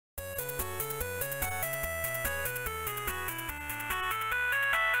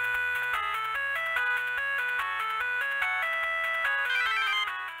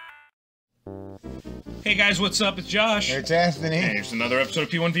Hey guys, what's up? It's Josh. It's Anthony. And here's another episode of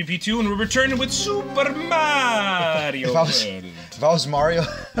P1vP2, and we're returning with Super Mario World. If I was Mario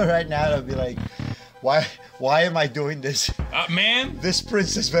right now, I'd be like, why am I doing this? Man? This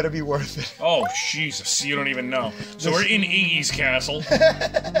princess better be worth it. Oh, Jesus, you don't even know. So we're in Iggy's castle.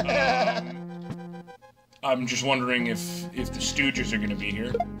 I'm just wondering if the Stooges are gonna be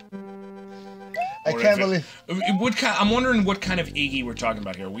here. I can't believe. I'm wondering what kind of Iggy we're talking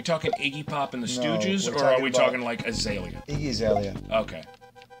about here. Are we talking Iggy Pop and the Stooges, or are we talking like Azalea? Iggy Azalea. Okay.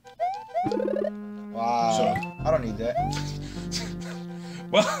 Wow. So, I don't need that.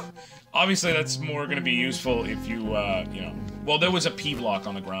 Well, obviously that's more going to be useful if you, you know. Well, there was a P block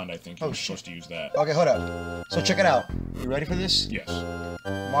on the ground, I think. You're supposed to use that. Okay, hold up. So check it out. You ready for this? Yes.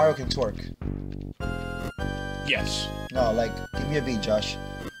 Mario can twerk. Yes. No, like, give me a beat, Josh.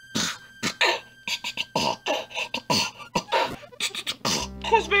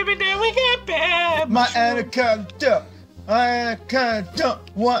 Cause baby, now we got bad. My anaconda. I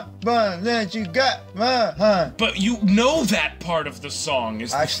don't want one that you got my hand. But you know that part of the song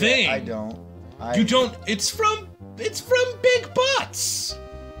is Actually, the thing. I don't. You don't. It's from Big Butts.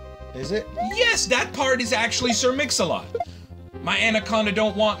 Is it? Yes, that part is actually Sir Mix-a-Lot. My anaconda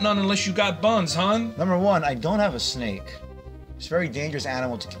don't want none unless you got buns, hon. Number one, I don't have a snake. It's a very dangerous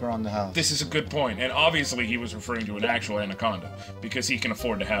animal to keep around the house. This is a good point, and obviously he was referring to an actual anaconda, because he can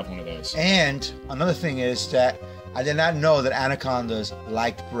afford to have one of those. And another thing is that I did not know that anacondas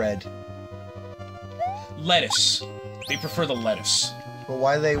liked bread. Lettuce. They prefer the lettuce. But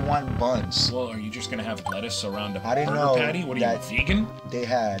why do they want buns? Well, are you just gonna have lettuce around a burger patty? What are you, vegan? They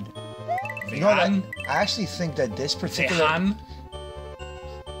had. Vegan? You know what? I actually think that this particular... Vegan?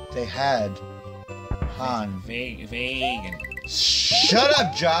 They had. Han. Vegan. Shut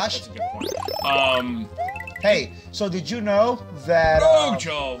up, Josh! That's a good point. Hey, so did you know that... Oh,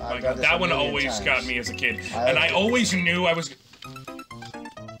 Joe! My God, that one always got me as a kid. And I always knew I was...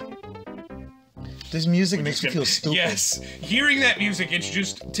 This music makes me feel stupid. Yes. Hearing that music, it's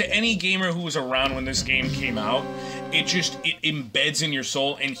just... To any gamer who was around when this game came out, it embeds in your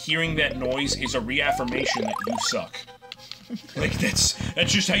soul, and hearing that noise is a reaffirmation that you suck. Like, that's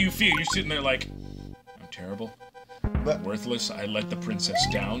just how you feel. You're sitting there like, I'm terrible. But worthless. I let the princess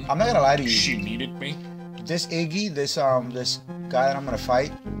down. I'm not gonna lie to you. She needed me. This Iggy, this guy that I'm gonna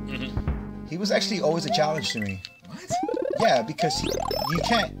fight, he was actually always a challenge to me. What? Yeah, because you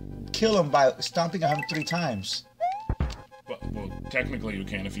can't kill him by stomping him 3 times. Well, technically you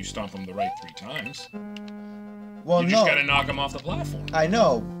can if you stomp him the right 3 times. Well, you just gotta knock him off the platform. I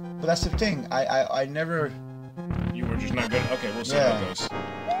know, but that's the thing. I never... You were just not good? Okay, we'll see how it goes.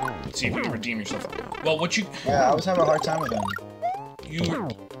 Let's see if you can redeem yourself. Well, what you... Yeah, I was having a hard time with him. You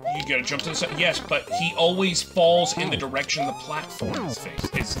gotta jump to the side. Yes, but he always falls in the direction the platform is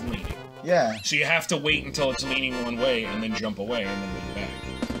leaning. Yeah. So you have to wait until it's leaning one way, and then jump away, and then lean back.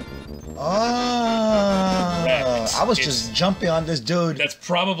 Oh. Correct. I was just jumping on this dude. That's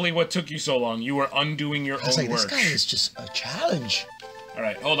probably what took you so long. You were undoing your own work. This guy is just a challenge.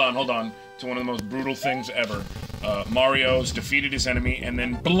 Alright, hold on. To one of the most brutal things ever. Mario's defeated his enemy and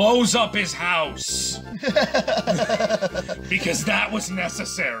then blows up his house. Because that was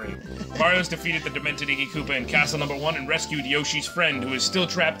necessary. Mario's defeated the demented Iggy Koopa in Castle Number 1 and rescued Yoshi's friend, who is still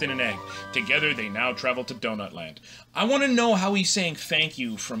trapped in an egg. Together, they now travel to Donut Land. I want to know how he's saying thank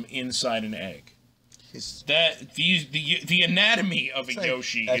you from inside an egg. The anatomy of a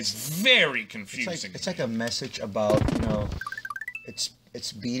Yoshi is very confusing. It's like a message about, you know,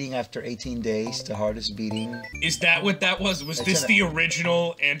 it's beating after 18 days, the hardest beating. Is that what that was? Was this the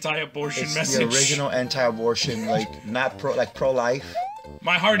original anti-abortion message? The original anti-abortion, like not pro-life.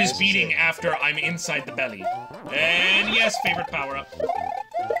 My heart is beating after I'm inside the belly. And yes, favorite power-up.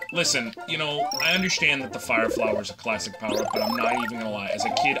 Listen, you know, I understand that the Fire Flower is a classic power-up, but I'm not even gonna lie. As a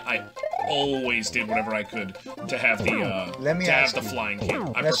kid, I always did whatever I could to have the flying kid.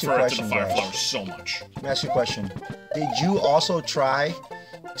 I prefer it to the Fire Flower so much. Let me ask you a question. Did you also try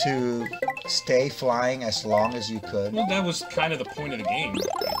to stay flying as long as you could? Well, that was kind of the point of the game.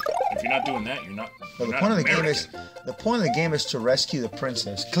 If you're not doing that, you're not. But the point of the game is to rescue the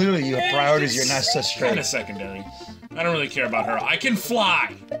princess. Clearly, you have priorities. You're not so straight. Kind of secondary. I don't really care about her. I can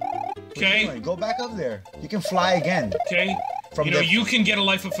fly. Okay. Go back up there. You can fly again. Okay. You can get a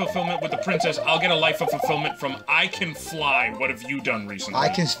life of fulfillment with the princess. I'll get a life of fulfillment from I can fly. What have you done recently? I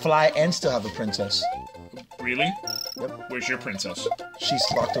can fly and still have a princess. Really? Yep. Where's your princess? She's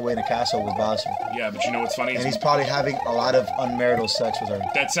locked away in a castle with Bowser. Yeah, but you know what's funny? And he's probably having a lot of unmarital sex with her.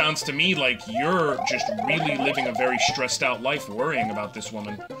 That sounds to me like you're just really living a very stressed out life worrying about this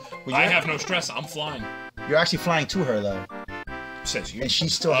woman. I have no stress. I'm flying. You're actually flying to her, though. Says you. And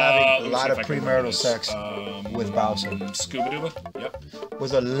she's still having a lot of if I can premarital remember sex this. with Bowser. Scuba-dooba? Yep.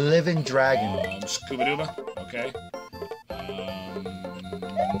 With a living dragon. Scuba-dooba? Okay.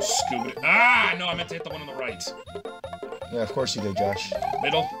 Scuba... Ah! No, I meant to hit the one on the right. Yeah, of course you did, Josh.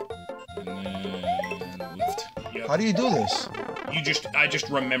 Middle. And then left. Yep. How do you do this? I just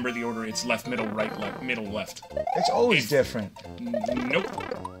remember the order. It's left, middle, right, left, middle, left. It's always different. Nope.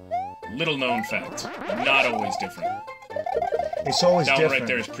 Little known fact. Not always different. It's always Down different. right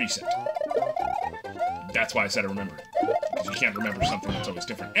there is preset. That's why I said I remember it. Because you can't remember something that's always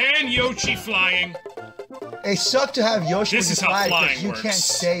different. And Yoshi flying! It sucked to have Yoshi This is how fly flying because you works. can't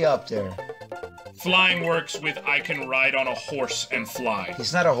stay up there. Flying works with I can ride on a horse and fly.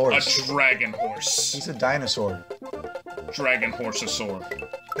 He's not a horse. A dragon horse. He's a dinosaur. Dragon horseosaur.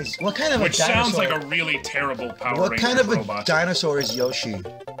 What kind of Which a dinosaur? sounds like a really terrible Power What Rangers kind of a robot. dinosaur is Yoshi?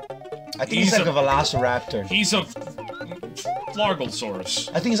 I think he's like a velociraptor. He's a Flarglesaurus.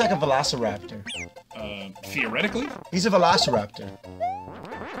 I think he's like a velociraptor. Theoretically? He's a velociraptor.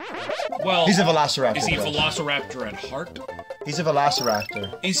 Well, He's a velociraptor. is he a Josh. velociraptor at heart? He's a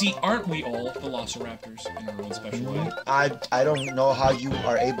velociraptor. Is he? Aren't we all velociraptors in our own special way? I don't know how you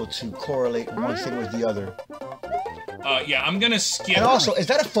are able to correlate one thing with the other. Yeah, I'm gonna skip. And also, is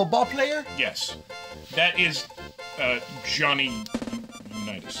that a football player? Yes, that is Johnny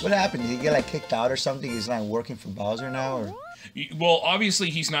Unitas. What happened? Did he get like kicked out or something? He's not working for Bowser now, or? Well, obviously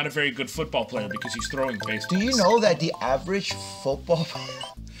he's not a very good football player because he's throwing baseballs. Do you know that the average football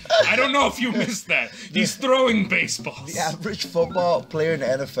I don't know if you missed that. He's throwing baseballs. the average football player in the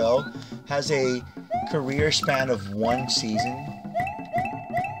NFL has a career span of 1 season?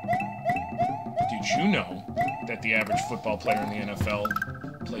 Did you know that the average football player in the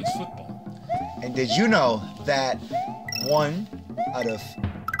NFL plays football? And did you know that 1 out of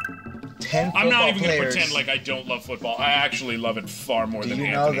 10 football I'm not even players... going to pretend like I don't love football. I actually love it far more than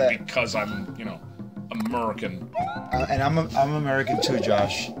you know Anthony that- because I'm, American. and I'm American too,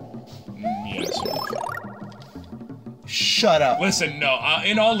 Josh. Yes. Shut up. Listen, no,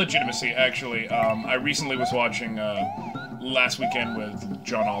 in all legitimacy, actually, I recently was watching Last Weekend with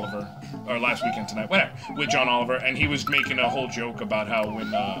John Oliver, or Last Weekend Tonight, whatever, with John Oliver, and he was making a whole joke about how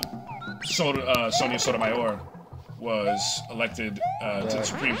when Sonia Sotomayor was elected to the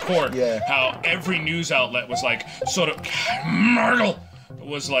Supreme Court, how every news outlet was like, Margle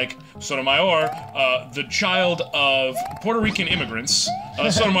was like, Sotomayor, the child of Puerto Rican immigrants,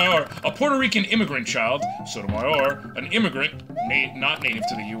 Sotomayor, a Puerto Rican immigrant child, Sotomayor, an immigrant, not native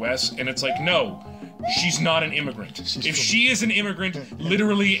to the U.S., and it's like, no, she's not an immigrant. If she is an immigrant,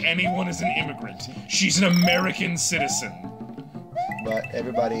 literally anyone is an immigrant. She's an American citizen. But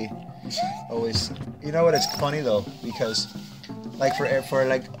everybody always... You know what, it's funny though, because like for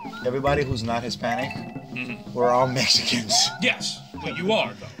like everybody who's not Hispanic, we're all Mexicans. Yes, but you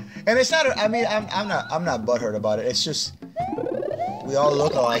are though. And it's not. I mean, I'm not butthurt about it. It's just we all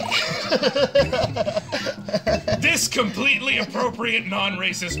look alike. This completely appropriate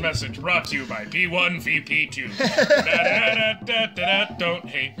non-racist message brought to you by P1vP2. Don't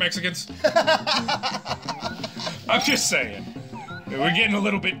hate Mexicans. I'm just saying. We're getting a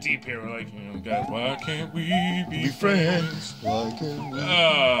little bit deep here. We're like, God, why can't we be friends? Why can't we?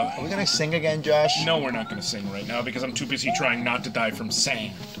 Are we gonna sing again, Josh? No, we're not gonna sing right now because I'm too busy trying not to die from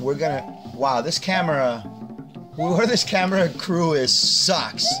sand. We're gonna... Wow, this camera... Whoever this camera crew is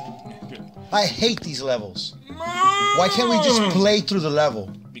sucks. I hate these levels. Why can't we just play through the level?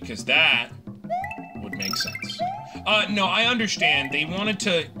 Because that would make sense. No, I understand. They wanted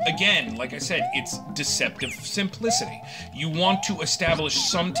to, again, like I said, it's deceptive simplicity. You want to establish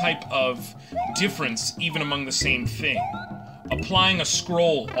some type of difference even among the same thing. Applying a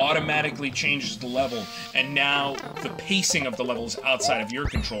scroll automatically changes the level, and now the pacing of the level is outside of your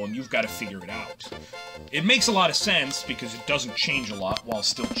control, and you've got to figure it out. It makes a lot of sense because it doesn't change a lot while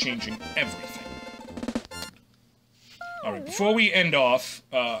still changing everything. Alright, before we end off,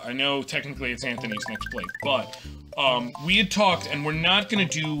 I know technically it's Anthony's next play, but we had talked, and we're not going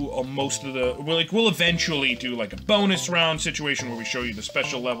to do most of the... We'll eventually do like a bonus round situation where we show you the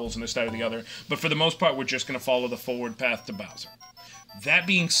special levels and this, that, or the other, but for the most part, we're just going to follow the forward path to Bowser. That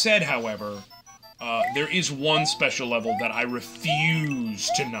being said, however, there is one special level that I refuse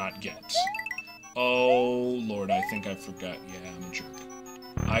to not get. Oh, Lord, I think I forgot. Yeah, I'm a jerk.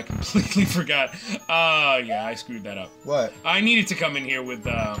 I completely forgot. Yeah, I screwed that up. What? I needed to come in here with,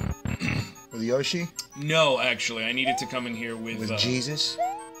 With Yoshi? No, actually, I needed to come in here with... With Jesus?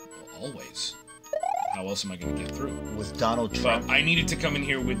 Always. How else am I going to get through? With Donald Trump? But I needed to come in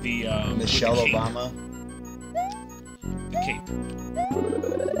here with the, Michelle with the cape. Obama? The cape.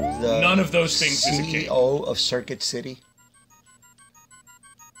 The None of those things is a cape. CEO of Circuit City?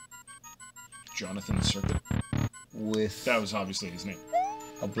 Jonathan Circuit. With That was obviously his name.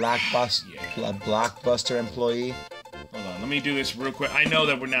 a blockbuster employee. Hold on, let me do this real quick. I know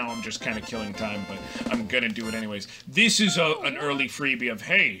that I'm just kind of killing time, but I'm gonna do it anyways. This is an early freebie of,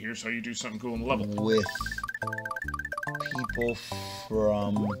 hey, here's how you do something cool in the level. With people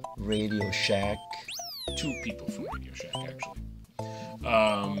from Radio Shack. 2 people from Radio Shack, actually.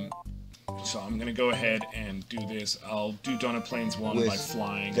 So I'm gonna go ahead and do this. I'll do Donut Plains 1 by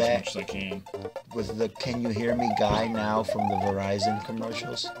flying as much as I can. With the Can You Hear Me guy now from the Verizon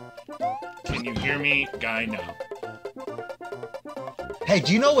commercials. Can you hear me, guy, now? Hey,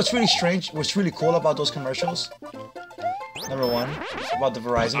 do you know what's really strange? What's really cool about those commercials? Number one, about the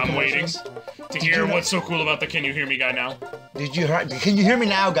Verizon commercials. I'm waiting to hear what's so cool about the Can You Hear Me guy now. Can you hear me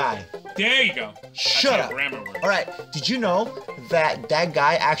now, guy? There you go. Shut up. All right. Did you know that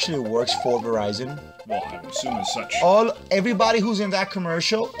guy actually works for Verizon? Well, I would assume as such. Everybody who's in that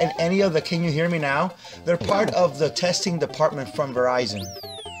commercial and any of the Can You Hear Me Now, they're part of the testing department from Verizon.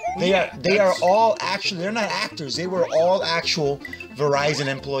 They are all actually, they're not actors. They were all actual Verizon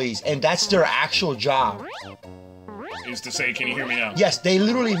employees, and that's their actual job. Is to say, can you hear me now? Yes, they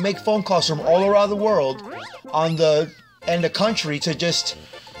literally make phone calls from all around the world and the country to just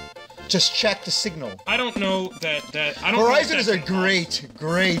check the signal. I don't know that Verizon is a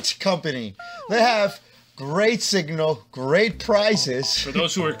great company. They have great signal, great prices. For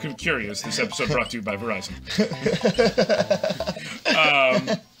those who are curious, this episode brought to you by Verizon.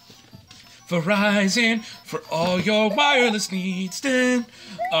 Verizon for all your wireless needs. Then,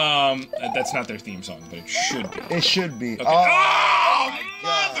 that's not their theme song, but it should be. It should be. Okay. Oh,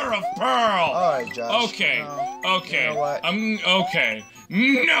 mother of pearl! All right, Josh. Okay, no. okay. You know what? Okay.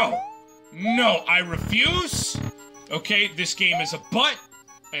 No, I refuse. Okay, this game is a butt,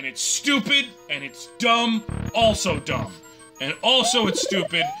 and it's stupid, and it's dumb, also dumb. And also it's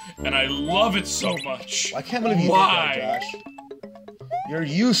stupid, and I love it so much. I can't believe you did that, Josh. You're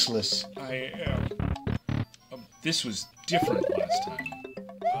useless. I am. This was different last time.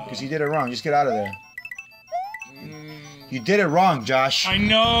 Because you did it wrong. Just get out of there. You did it wrong, Josh. I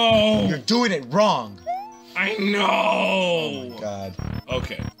know! You're doing it wrong. I know! Oh my god.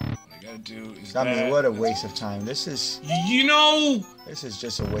 Okay. What I gotta do is I mean, what a waste of time. This is... You know! This is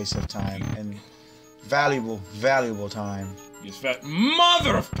just a waste of time. And valuable time. Yes,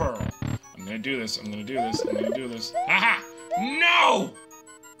 mother of pearl! I'm gonna do this. Haha! No!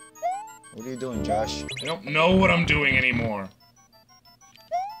 What are you doing, Josh? I don't know what I'm doing anymore.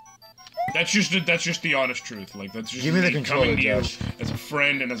 That's just the honest truth. Like, that's just Give me the controller, coming to Josh. you as a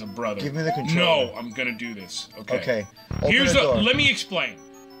friend and as a brother. Give me the controller. No, I'm gonna do this. Okay. Okay. Let me explain.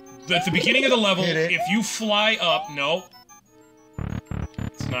 At the beginning of the level, if you fly up, no.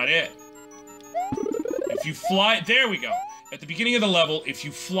 That's not it. If you fly, there we go. At the beginning of the level, if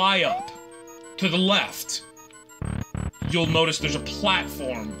you fly up to the left, you'll notice there's a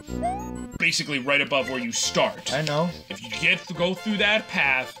platform basically right above where you start. I know. If you go through that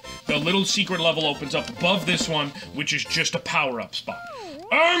path, the little secret level opens up above this one, which is just a power-up spot.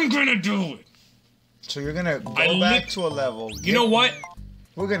 I'm gonna do it! So you're gonna go back to a level. You know what?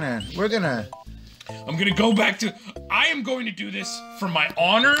 We're gonna... I'm gonna go back to... I am going to do this for my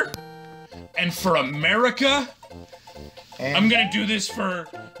honor and for America. And I'm gonna do this for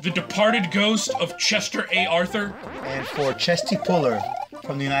the departed ghost of Chester A. Arthur. And for Chesty Puller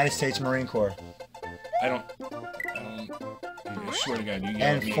from the United States Marine Corps. I swear to God, you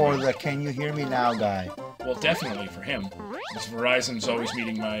And for the Can You Hear Me Now guy. Well, definitely for him. Because Verizon's always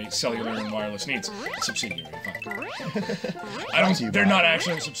meeting my cellular and wireless needs. A subsidiary of Viacom. They're not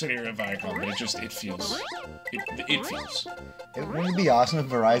actually a subsidiary of Viacom, but it feels. It feels. Wouldn't it be awesome if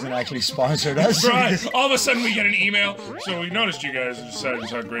Verizon actually sponsored us? Right. All of a sudden we get an email. So we noticed you guys decided to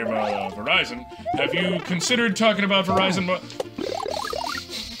talk great about Verizon. Have you considered talking about Verizon?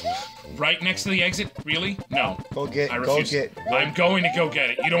 Right next to the exit? Really? No. I refuse. I'm going to go get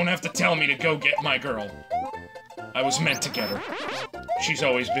it. You don't have to tell me to go get my girl. I was meant to get her. She's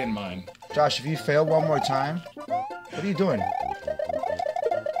always been mine. Josh, if you fail one more time, what are you doing?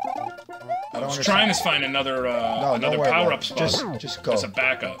 I was trying to find another power-up spot. Just go. As a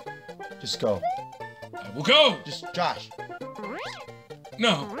backup. Just go. I will go! Just, Josh.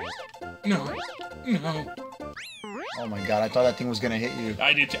 No. Oh my god, I thought that thing was gonna hit you.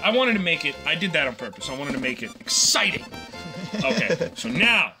 I did too. I wanted to make it, I did that on purpose. I wanted to make it exciting. Okay, so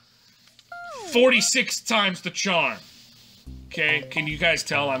now, 46 times the charm. Okay, can you guys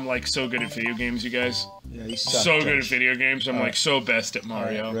tell I'm like so good at video games, you guys? Yeah, you suck, so good at video games. I'm like so best at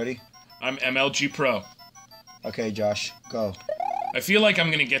Mario. Right, ready? I'm MLG Pro. Okay, Josh, go. I feel like I'm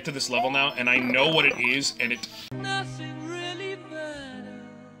gonna get to this level now, and I know what it is, and it... Nothing really matters.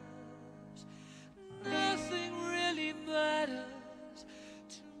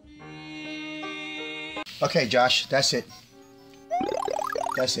 Okay, Josh, that's it.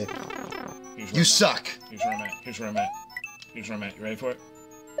 That's it. You suck. Here's where I'm at. Here's where I'm at. Here's where I'm at. You ready for it?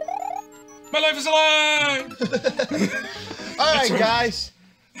 My life is a lie! Alright, guys.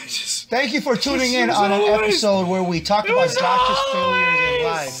 Thank you for tuning in on an episode where we talk about Josh's failures in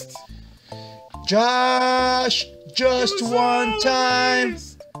life. Josh, just one time.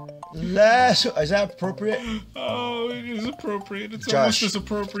 Is that appropriate? Oh, it is appropriate. It's Josh, almost as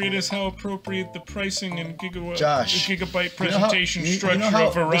appropriate as how appropriate the pricing and gigabyte presentation structure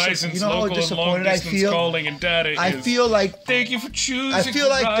of Verizon's local and long distance calling and data is. I feel like thank you for choosing. I feel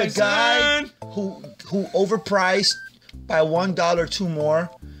like Verizon. the guy who overpriced by $1 too more,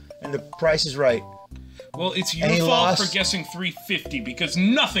 and the price is right. Well, it's your fault for guessing $350 because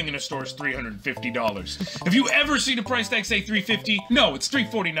nothing in a store is $350. Have you ever seen a price tag say $350? No, it's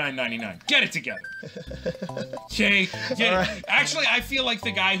 $349.99. Get it together. Okay? Right. Actually, I feel like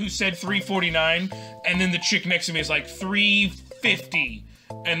the guy who said $349 and then the chick next to me is like $350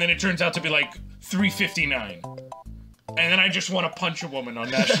 and then it turns out to be like $359. And then I just want to punch a woman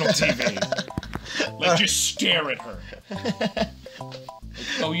on national TV. Like, just stare at her.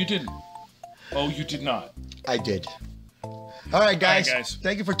 Oh, you didn't. Oh, you did not. I did. All right, guys.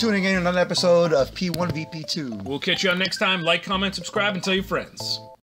 Thank you for tuning in on another episode of P1vP2. We'll catch you on next time. Like, comment, subscribe, and tell your friends.